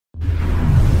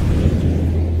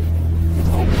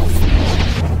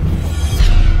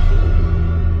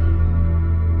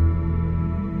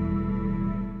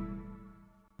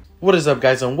What is up,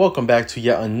 guys, and welcome back to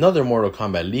yet another Mortal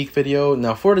Kombat leak video.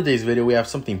 Now for today's video we have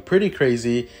something pretty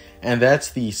crazy, and that's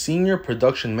the senior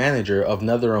production manager of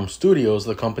NetherRealm Studios,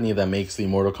 the company that makes the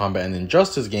Mortal Kombat and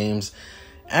Injustice games,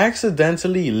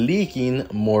 accidentally leaking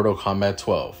Mortal Kombat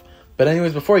 12. But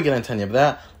anyways, before I get into any of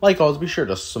that, like always, be sure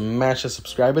to smash the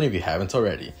subscribe button if you haven't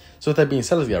already. So with that being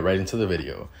said, let's get right into the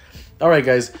video. Alright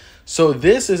guys, so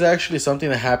this is actually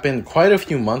something that happened quite a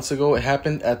few months ago. It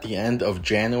happened at the end of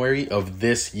January of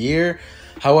this year.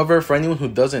 However, for anyone who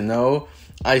doesn't know,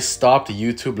 I stopped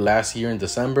YouTube last year in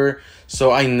December,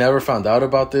 so I never found out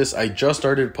about this. I just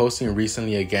started posting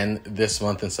recently again this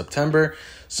month in September.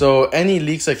 So any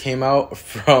leaks that came out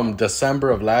from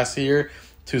December of last year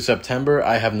to September,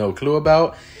 I have no clue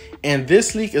about. And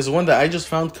this leak is one that I just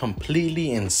found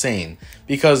completely insane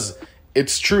because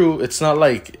it's true. It's not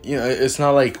like, it's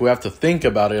not like we have to think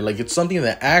about it. Like, it's something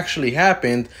that actually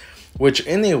happened, which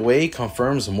in a way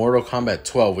confirms Mortal Kombat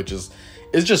 12, which is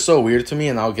just so weird to me,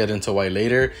 and I'll get into why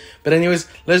later. But anyways,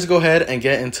 let's go ahead and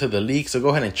get into the leak. So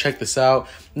go ahead and check this out.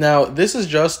 Now, this is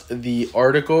just the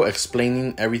article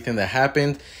explaining everything that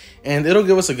happened, and it'll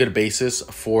give us a good basis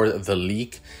for the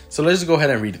leak. So let's go ahead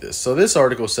and read this. So this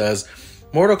article says,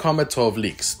 Mortal Kombat 12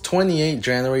 leaks, 28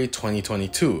 January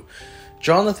 2022.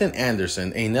 Jonathan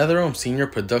Anderson, a NetherRealm senior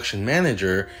production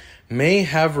manager, may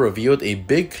have revealed a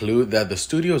big clue that the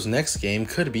studio's next game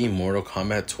could be Mortal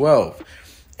Kombat 12.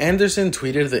 Anderson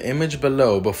tweeted the image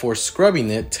below before scrubbing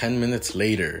it 10 minutes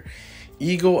later.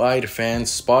 Eagle-eyed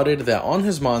fans spotted that on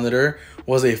his monitor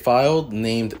was a file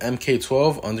named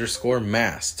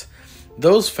MK12_masked.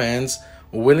 Those fans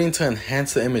willing to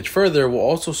enhance the image further will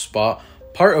also spot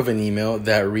part of an email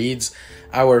that reads,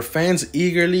 "Our fans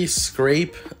eagerly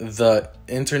scrape the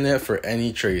internet for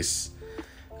any trace.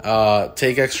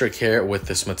 Take extra care with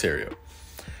this material."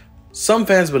 Some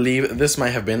fans believe this might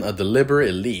have been a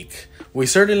deliberate leak. We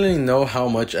certainly know how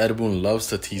much Ed Boon loves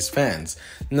to tease fans.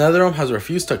 NetherRealm has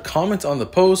refused to comment on the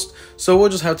post, so we'll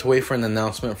just have to wait for an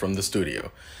announcement from the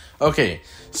studio. Okay,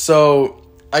 so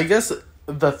I guess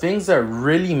the things that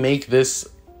really make this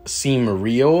seem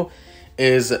real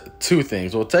is two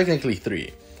things. Well, technically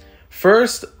three.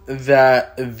 First,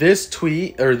 that this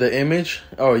tweet or the image,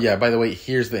 oh yeah, by the way,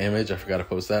 here's the image. I forgot to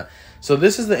post that. So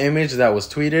this is the image that was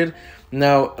tweeted.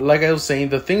 Now, like I was saying,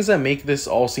 the things that make this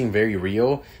all seem very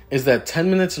real is that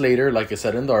 10 minutes later, like I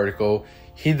said in the article,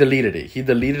 he deleted it. He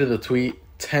deleted the tweet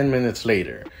 10 minutes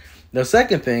later. The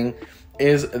second thing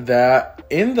is that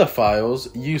in the files,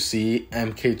 you see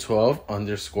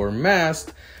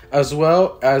MK12_masked, as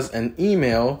well as an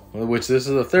email, which this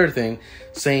is the third thing,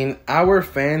 saying, "Our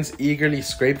fans eagerly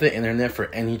scrape the internet for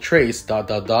any trace, ...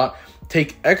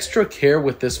 Take extra care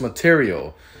with this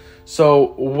material."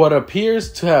 So what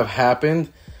appears to have happened,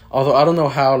 although I don't know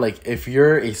how, like, if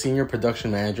you're a senior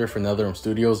production manager for NetherRealm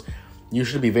Studios, you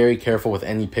should be very careful with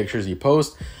any pictures you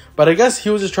post. But I guess he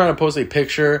was just trying to post a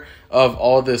picture of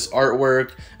all this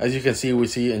artwork. As you can see, we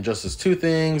see Injustice 2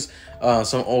 things,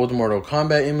 some old Mortal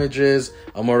Kombat images,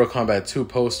 a Mortal Kombat 2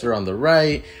 poster on the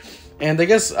right. And I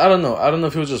guess, I don't know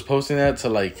if he was just posting that to,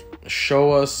 like,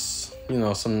 show us,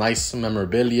 some nice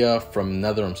memorabilia from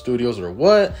NetherRealm Studios or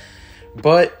what.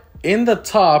 But in the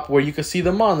top, where you can see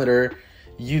the monitor,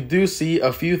 you do see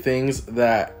a few things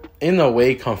that, in a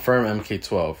way, confirm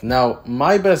MK12. Now,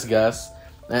 my best guess,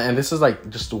 and this is like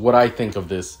just what I think of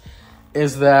this,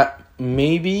 is that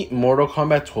maybe Mortal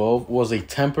Kombat 12 was a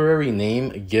temporary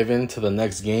name given to the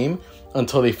next game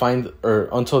until they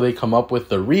come up with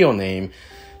the real name.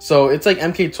 So it's like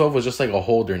MK12 was just like a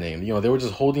holder name. They were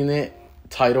just holding it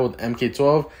titled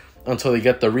MK12 until they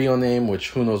get the real name, which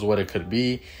who knows what it could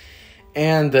be.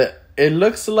 And it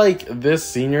looks like this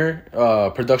senior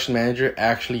production manager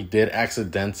actually did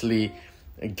accidentally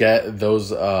get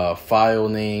those file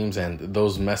names and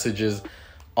those messages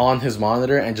on his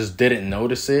monitor and just didn't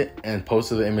notice it and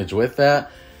posted the image with that.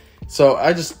 So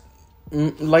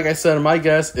like I said, my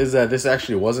guess is that this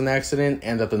actually was an accident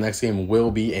and that the next game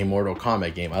will be a Mortal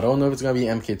Kombat game. I don't know if it's going to be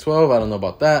MK12. I don't know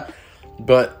about that.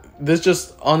 But this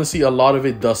just, honestly, a lot of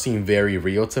it does seem very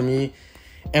real to me.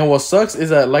 And what sucks is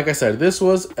that, like I said, this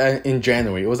was in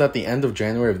January. It was at the end of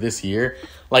January of this year.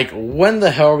 Like, when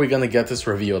the hell are we going to get this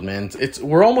revealed, man?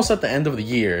 We're almost at the end of the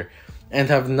year and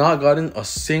have not gotten a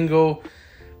single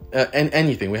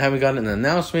anything. We haven't gotten an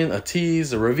announcement, a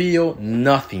tease, a reveal,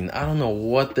 nothing. I don't know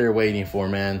what they're waiting for,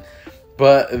 man.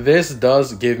 But this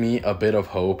does give me a bit of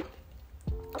hope.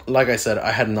 Like I said,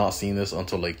 I had not seen this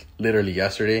until, like, literally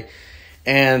yesterday.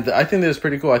 And I think this is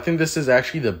pretty cool. I think this is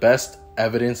actually the best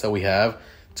evidence that we have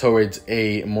towards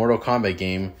a Mortal Kombat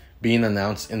game being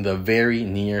announced in the very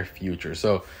near future.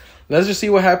 So let's just see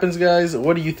what happens, guys.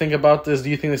 What do you think about this? Do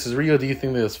you think this is real? Do you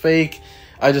think this is fake?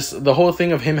 The whole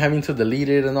thing of him having to delete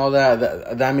it and all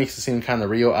that makes it seem kind of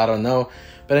real. I don't know.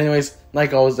 But anyways,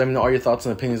 like always, let me know all your thoughts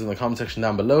and opinions in the comment section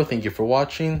down below. Thank you for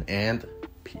watching, and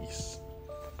peace.